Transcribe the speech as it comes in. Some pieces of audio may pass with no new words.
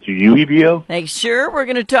to you, EBO. Thanks, sure. We're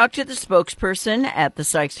going to talk to the spokesperson at the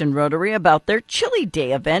Sikeston Rotary about their Chili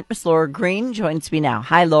Day event. Miss Laura Green joins me now.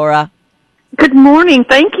 Hi, Laura. Good morning.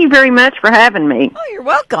 Thank you very much for having me. Oh, you're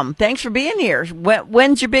welcome. Thanks for being here.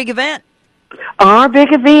 When's your big event? Our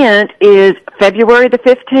big event is February the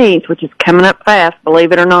 15th, which is coming up fast,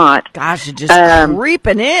 believe it or not. Gosh, it's just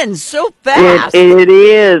creeping in so fast. It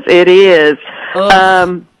is. Where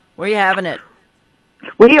are you having it?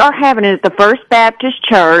 We are having it at the First Baptist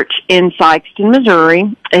Church in Sikeston,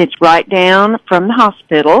 Missouri. It's right down from the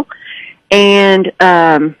hospital. And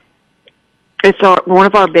it's one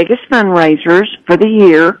of our biggest fundraisers for the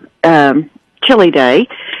year, Chili Day.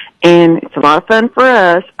 And it's a lot of fun for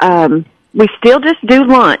us. We still just do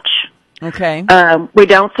lunch. Okay. We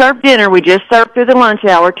don't serve dinner. We just serve through the lunch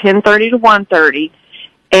hour, 10:30 to 1:30.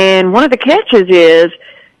 And one of the catches is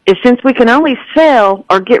since we can only sell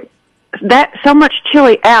or get that so much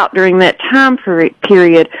chili out during that time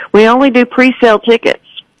period, we only do pre-sale tickets.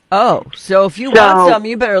 Oh, so if you want some,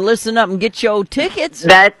 you better listen up and get your tickets.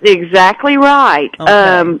 That's exactly right.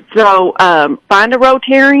 Okay. Find a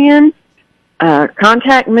Rotarian.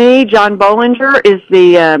 Contact me. John Bollinger is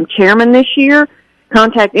the chairman this year.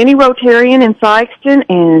 Contact any Rotarian in Sikeston,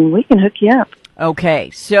 and we can hook you up. Okay,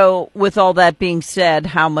 so with all that being said,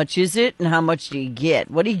 how much is it, and how much do you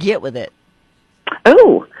get? What do you get with it?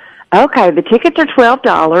 Oh, okay. The tickets are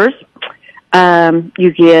 $12.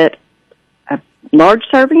 You get a large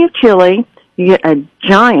serving of chili. You get a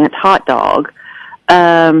giant hot dog.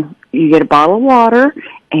 You get a bottle of water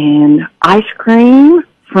and ice cream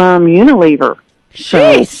from Unilever.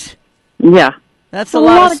 Jeez. So, yeah. That's a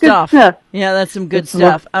lot of stuff. Yeah, that's some good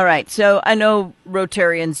stuff. All right. So I know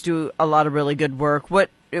Rotarians do a lot of really good work.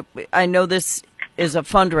 I know this is a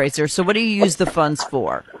fundraiser. So what do you use the funds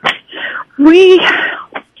for? We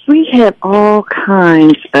have all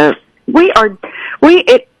kinds of,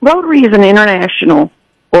 Rotary is an international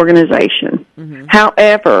organization. Mm-hmm.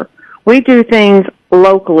 However, we do things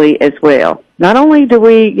locally as well. Not only do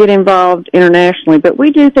we get involved internationally, but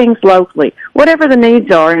we do things locally, whatever the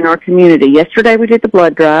needs are in our community. Yesterday we did the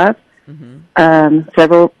blood drive.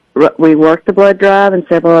 Mm-hmm. We worked the blood drive, and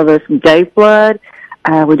several of us gave blood.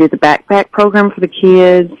 We did the backpack program for the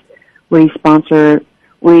kids. We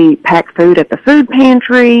pack food at the food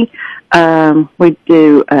pantry.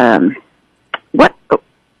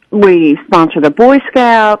 We sponsor the Boy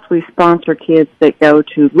Scouts. We sponsor kids that go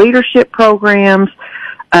to leadership programs.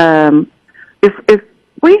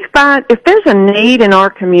 If there's a need in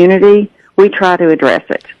our community, we try to address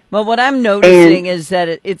it. Well, what I'm noticing is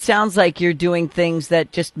that it sounds like you're doing things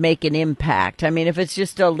that just make an impact. I mean, if it's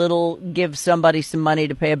just a little, give somebody some money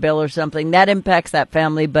to pay a bill or something, that impacts that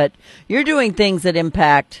family, but you're doing things that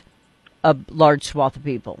impact a large swath of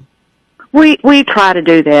people. We try to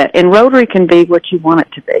do that, and Rotary can be what you want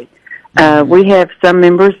it to be. Mm-hmm. We have some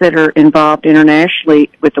members that are involved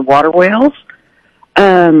internationally with the water wells.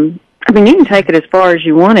 I mean, you can take it as far as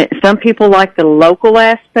you want it. Some people like the local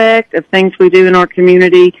aspect of things we do in our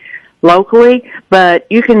community locally, but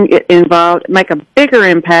you can get involved, make a bigger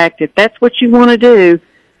impact if that's what you want to do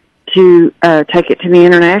to take it to the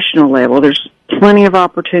international level. There's plenty of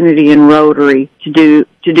opportunity in Rotary to do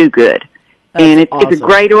good. That's and awesome. It's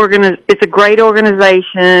a great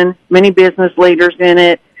organization. Many business leaders in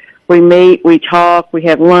it. We meet, we talk, we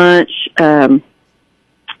have lunch.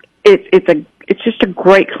 It's just a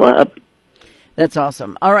great club. That's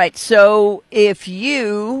awesome. All right. So if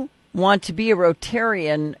you want to be a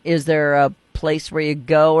Rotarian, is there a place where you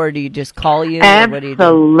go, or do you just call you?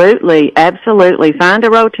 Absolutely. Absolutely. Find a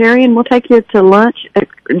Rotarian. We'll take you to lunch.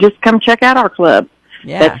 Just come check out our club.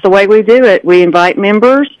 Yeah. That's the way we do it. We invite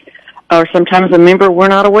members, or sometimes a member we're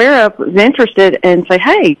not aware of is interested, and say,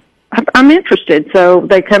 hey, I'm interested. So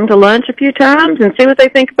they come to lunch a few times and see what they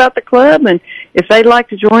think about the club. And if they'd like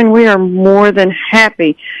to join, we are more than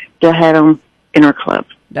happy to have them in our club.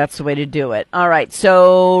 That's the way to do it. All right.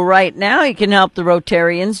 So right now you can help the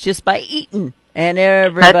Rotarians just by eating. And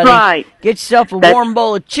everybody, that's right. Get yourself a warm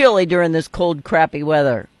bowl of chili during this cold, crappy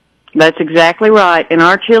weather. That's exactly right. And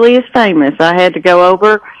our chili is famous. I had to go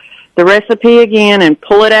over the recipe again and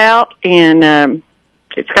pull it out, and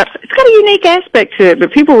it's got a unique aspect to it,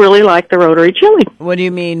 but people really like the Rotary chili. What do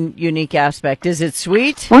you mean unique aspect? Is it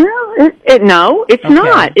sweet? Well, no, it's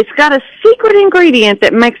not. It's got a secret ingredient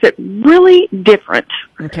that makes it really different.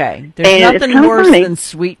 Okay. There's nothing worse than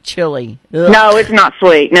sweet chili. Ugh. No, it's not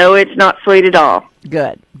sweet. No, it's not sweet at all.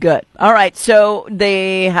 Good. All right, so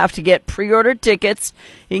they have to get pre-ordered tickets.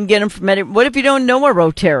 You can get them from what if you don't know a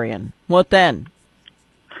Rotarian? What then?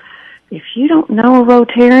 If you don't know a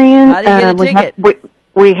Rotarian, how do you get a ticket?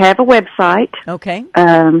 We have a website. Okay.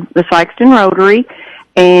 The Sikeston Rotary,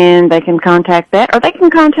 and they can contact that, or they can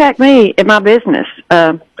contact me at my business,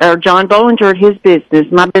 or John Bollinger at his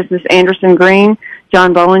business. My business, Anderson Green.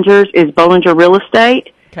 John Bollinger's is Bollinger Real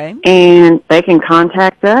Estate. Okay. And they can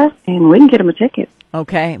contact us, and we can get them a ticket.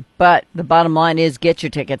 Okay, but the bottom line is get your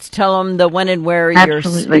tickets. Tell them the when and where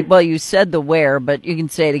Absolutely. well, you said the where, but you can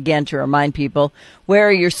say it again to remind people. Where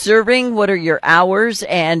you're serving, what are your hours,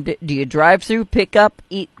 and do you drive through, pick up,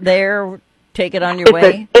 eat there, take it on your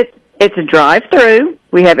way? It's a drive-through.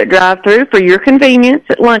 We have it drive-through for your convenience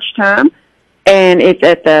at lunchtime, and it's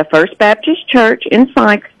at the First Baptist Church in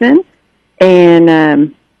Sikeston,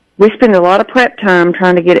 and we spend a lot of prep time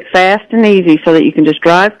trying to get it fast and easy so that you can just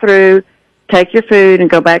drive through, take your food, and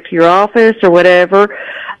go back to your office or whatever.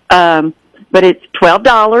 But it's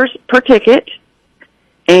 $12 per ticket,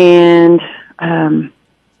 and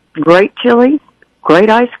great chili, great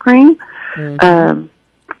ice cream, and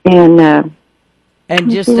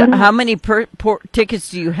just how many tickets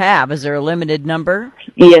do you have? Is there a limited number?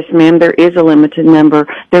 Yes, ma'am, there is a limited number.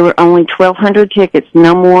 There were only 1,200 tickets.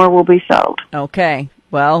 No more will be sold. Okay.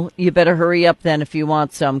 Well, you better hurry up then if you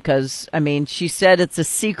want some, because, I mean, she said it's a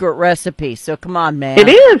secret recipe, so come on, man. It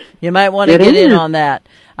is. You might want to get in on that.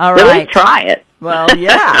 All right. right. Try it. Well,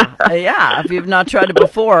 yeah, if you've not tried it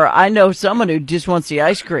before. I know someone who just wants the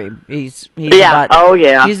ice cream. He's about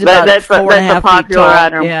 4.5 feet tall.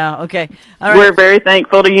 Item. Yeah, okay. All right. We're very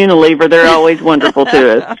thankful to Unilever. They're always wonderful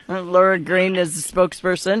to us. Laura Green is the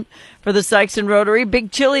spokesperson for the Sikeston Rotary.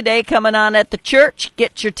 Big Chili Day coming on at the church.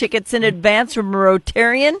 Get your tickets in advance from a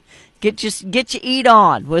Rotarian. Get you eat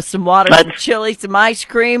on with some water, some chili, some ice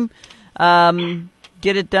cream.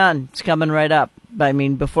 Get it done. It's coming right up. I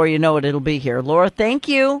mean, before you know it, it'll be here. Laura, thank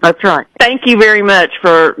you. That's right. Thank you very much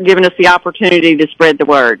for giving us the opportunity to spread the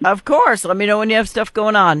word. Of course. Let me know when you have stuff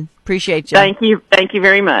going on. Appreciate you. Thank you. Thank you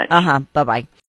very much. Bye-bye.